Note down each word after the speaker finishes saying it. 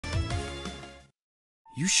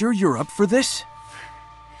You sure you're up for this?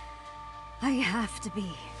 I have to be.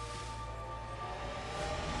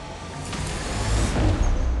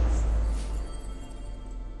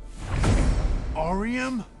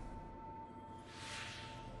 Auriam?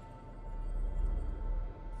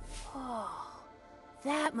 Oh,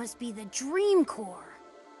 that must be the Dream Core.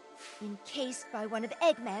 Encased by one of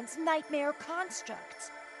Eggman's nightmare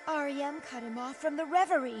constructs. Auriam cut him off from the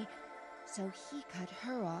Reverie, so he cut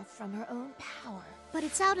her off from her own power. But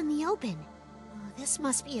it's out in the open. Oh, this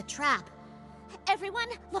must be a trap. Everyone,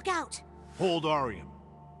 look out! Hold Auriam.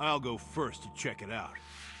 I'll go first to check it out.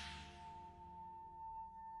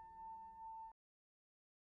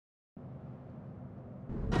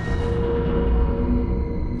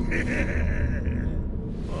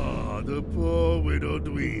 Oh, the poor widow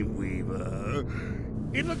Dreamweaver.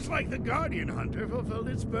 It looks like the Guardian Hunter fulfilled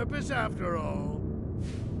its purpose after all.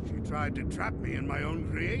 She tried to trap me in my own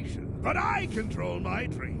creation, but I control my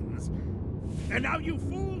dreams. And now you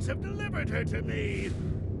fools have delivered her to me.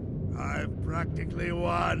 I've practically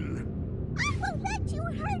won. I won't let you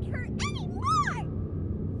hurt her anymore!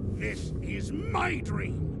 This is my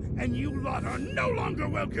dream, and you lot are no longer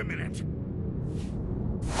welcome in it.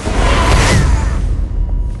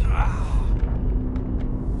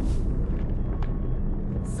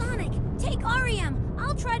 Sonic, take Auriam!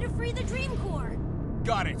 I'll try to free the Dream Core!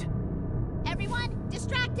 Got it. Everyone,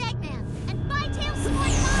 distract Eggman, and fight him Smite Mine!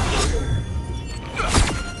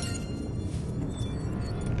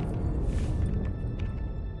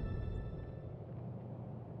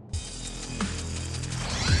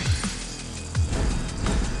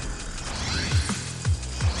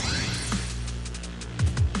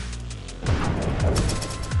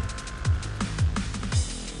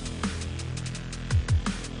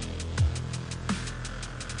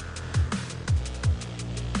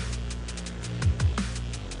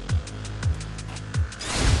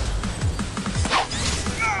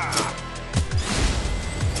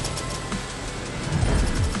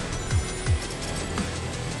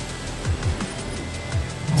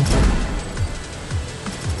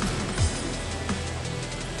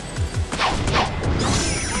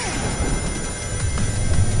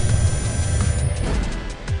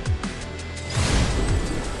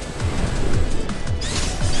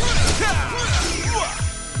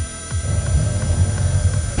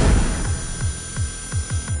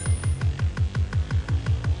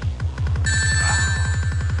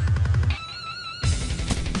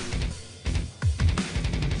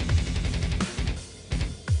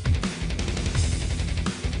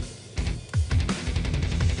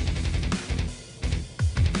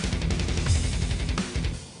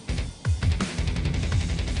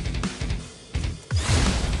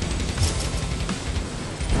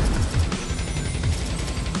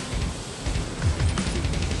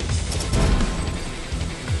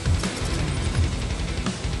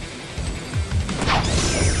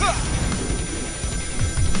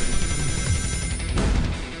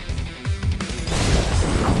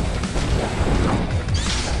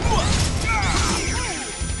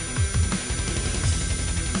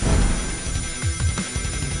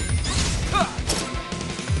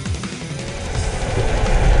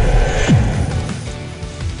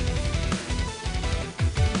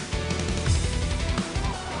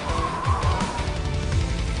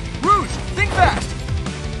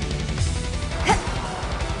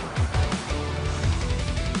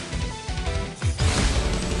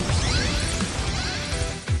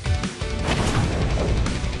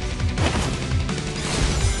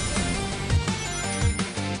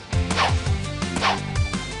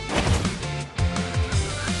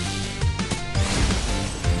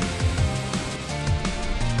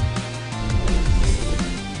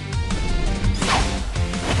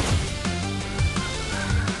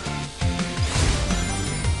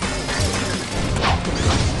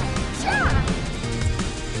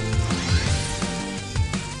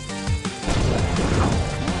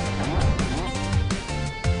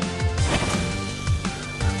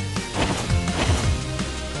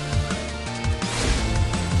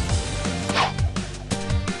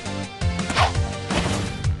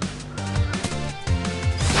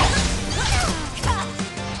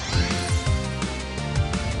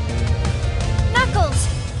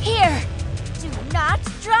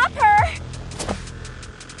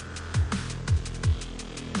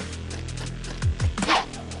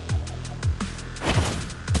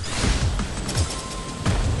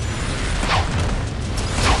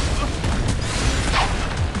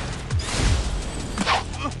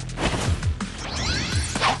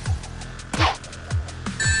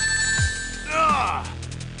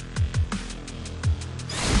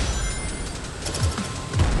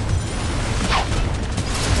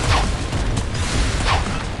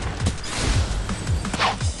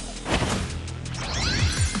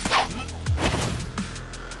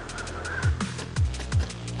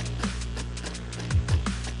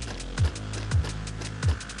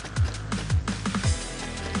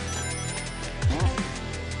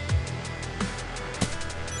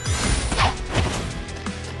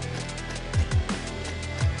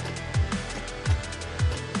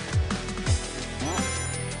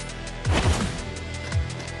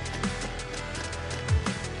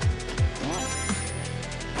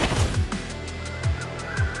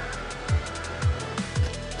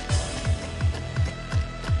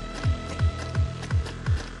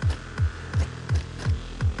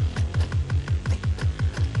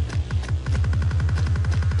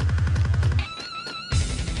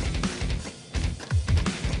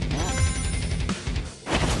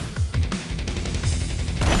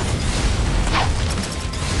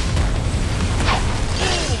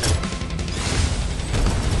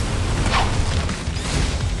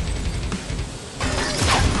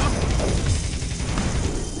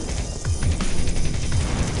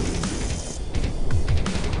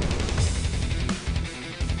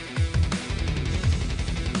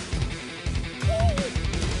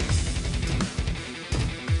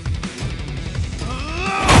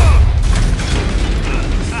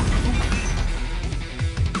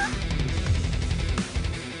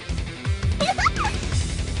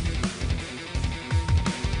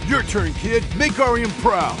 Your turn, kid. Make Ariam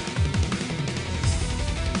proud.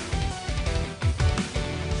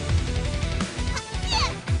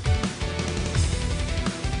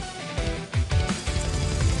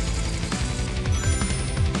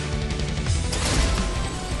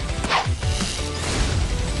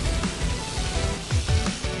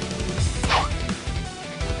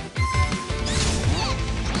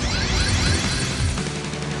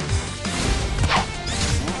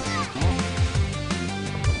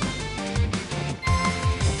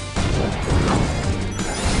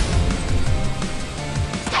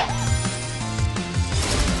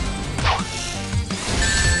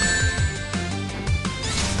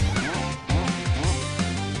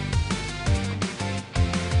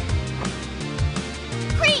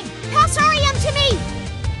 Cream, pass Ariam to me!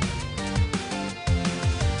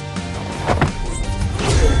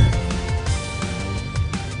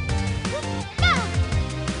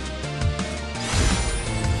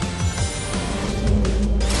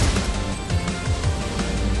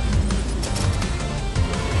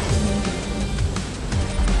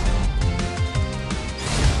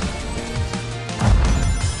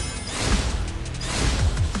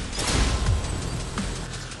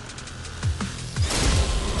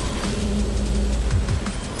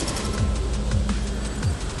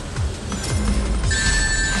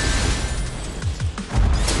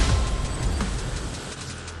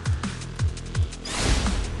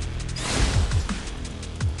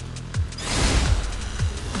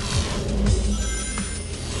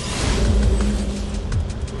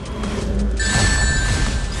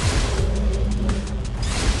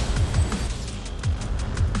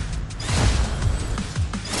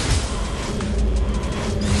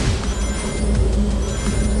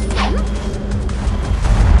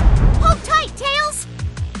 Hold tight, Tails!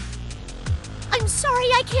 I'm sorry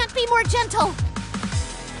I can't be more gentle.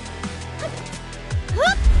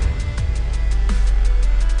 Hup.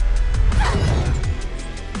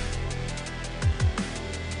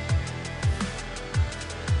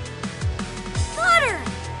 Got her!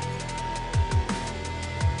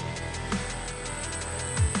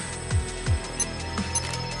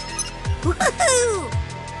 Woohoo!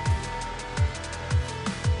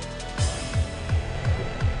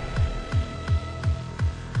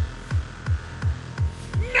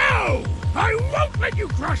 No! I won't let you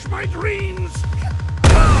crush my dreams!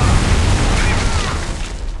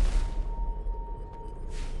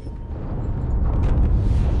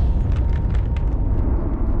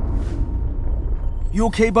 You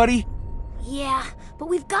okay, buddy? Yeah, but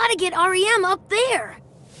we've got to get Ariam up there.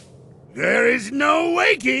 There is no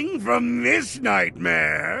waking from this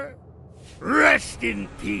nightmare. Rest in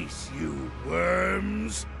peace, you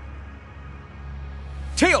worms.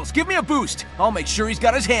 Tails, give me a boost. I'll make sure he's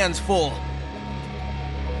got his hands full.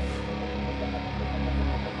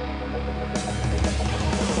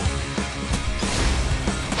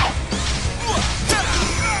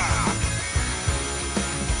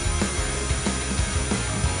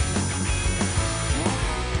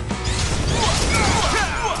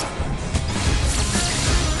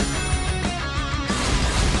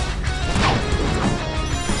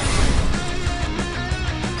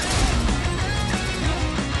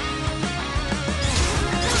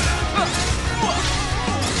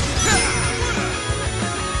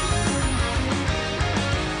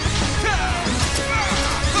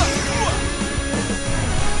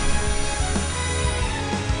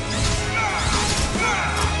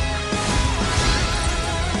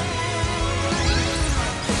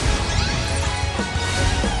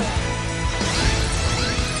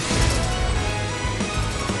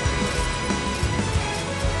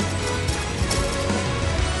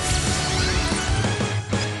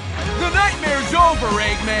 Nightmare's over,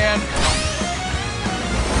 Eggman!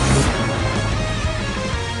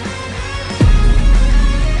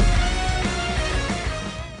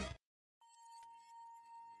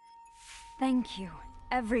 Thank you,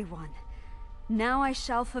 everyone. Now I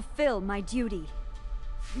shall fulfill my duty.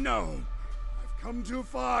 No, I've come too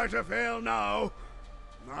far to fail now.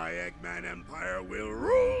 My Eggman Empire will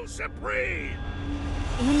rule supreme!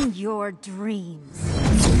 In your dreams.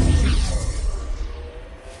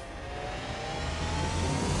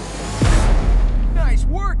 Nice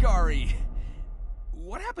work, Ari!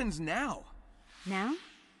 What happens now? Now,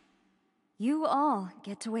 you all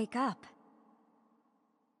get to wake up.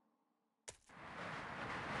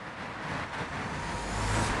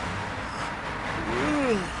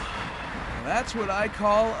 That's what I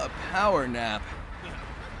call a power nap.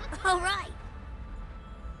 All right.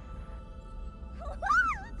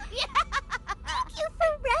 Thank you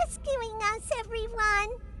for rescuing us,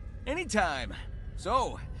 everyone. Anytime.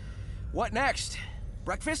 So, what next?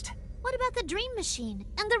 Breakfast? What about the dream machine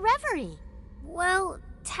and the reverie? Well,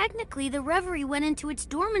 technically the Reverie went into its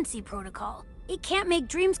dormancy protocol. It can't make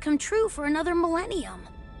dreams come true for another millennium.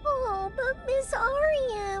 Oh, but Miss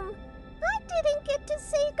R.E.M., I didn't get to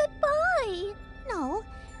say goodbye. No,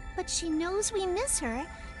 but she knows we miss her,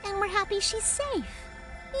 and we're happy she's safe.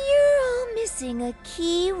 You're all missing a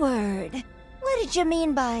key word. What did you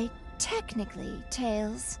mean by technically,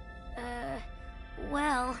 Tails?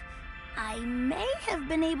 Well, I may have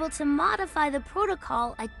been able to modify the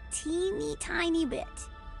protocol a teeny tiny bit.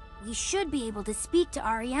 We should be able to speak to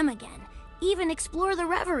R.E.M. again, even explore the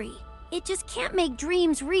Reverie. It just can't make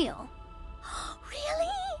dreams real.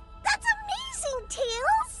 Really? That's amazing,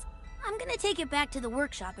 Tails! I'm gonna take it back to the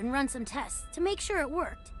workshop and run some tests to make sure it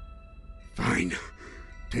worked. Fine.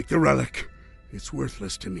 Take the relic. It's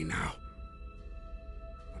worthless to me now.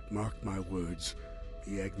 But mark my words,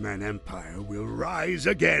 the Eggman Empire will rise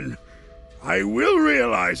again. I will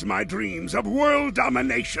realize my dreams of world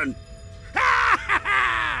domination.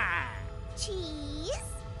 Cheese?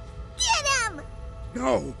 Get him!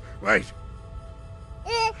 No, wait.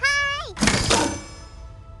 Hi!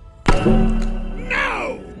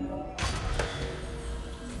 No!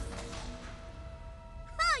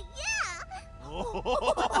 Oh, yeah!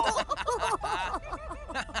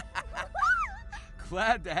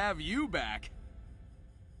 Glad to have you back.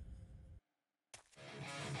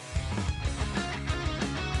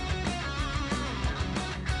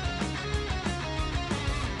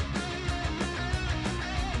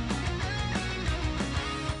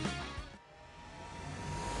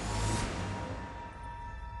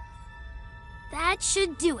 That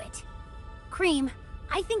should do it. Cream,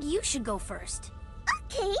 I think you should go first.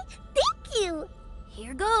 Okay, thank you!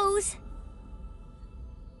 Here goes.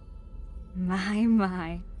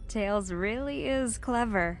 My, Tails really is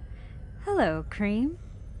clever. Hello, Cream.